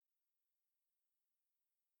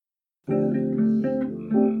Que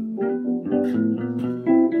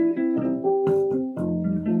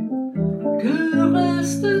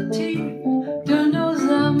reste-t-il de nos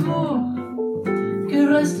amours? Que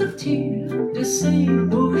reste-t-il de ces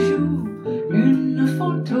beaux jours? Une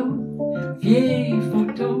photo, vieille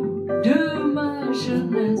photo de ma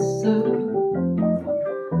jeunesse.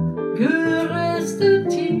 Que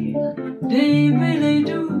reste-t-il des belles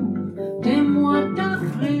doux, des mois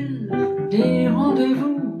d'avril, des rendez-vous?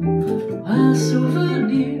 Un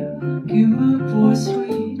souvenir qui me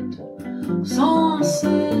poursuit sans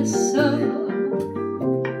cesse.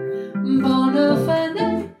 Bonne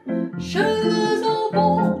fenêtre, cheveux en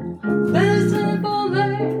bond, baisers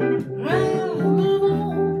volés, rêves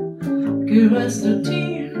mouvants. Que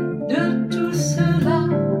reste-t-il de tout cela?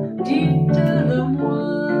 Dites-le-moi.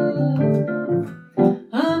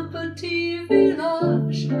 Un petit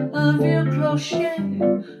village, un vieux clocher,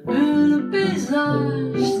 un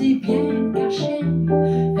paysage si bien caché,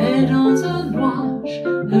 et dans un nuage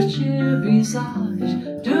le cher visage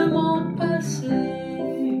de mon passé.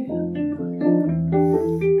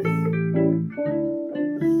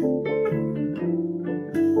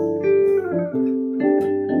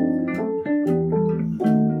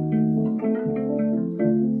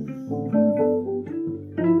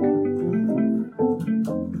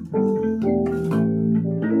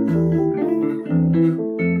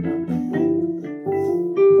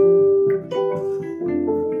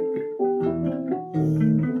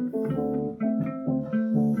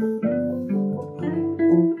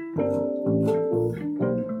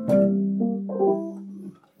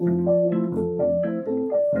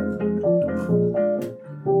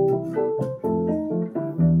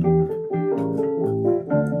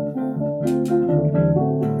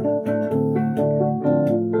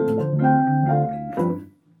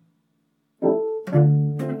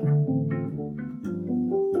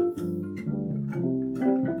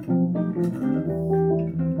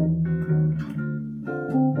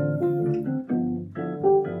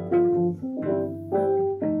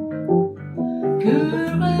 Que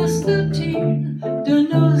reste-t-il de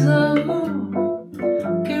nos amours?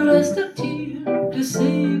 Que reste-t-il de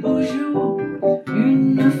ces beaux jours?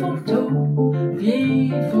 Une photo,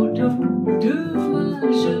 vieille photo de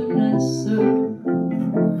ma jeunesse.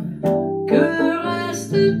 Que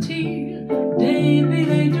reste-t-il des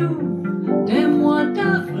billets doux, des mois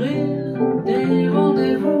d'avril, des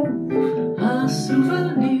rendez-vous? Un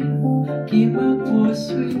souvenir qui me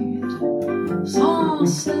poursuit sans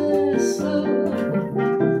cesse.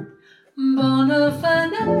 Bonne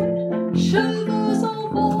fenêtre, cheveux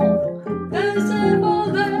en bond, baisers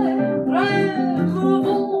volés, rêves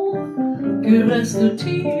mouvants. Que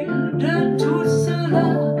reste-t-il de tout cela?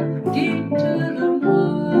 Dites-le-moi.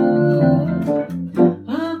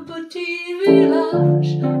 Un petit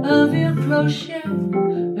village, un vieux clocher,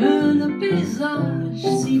 un paysage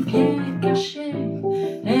si bien caché,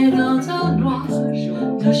 et dans un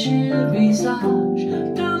nuage de cher visage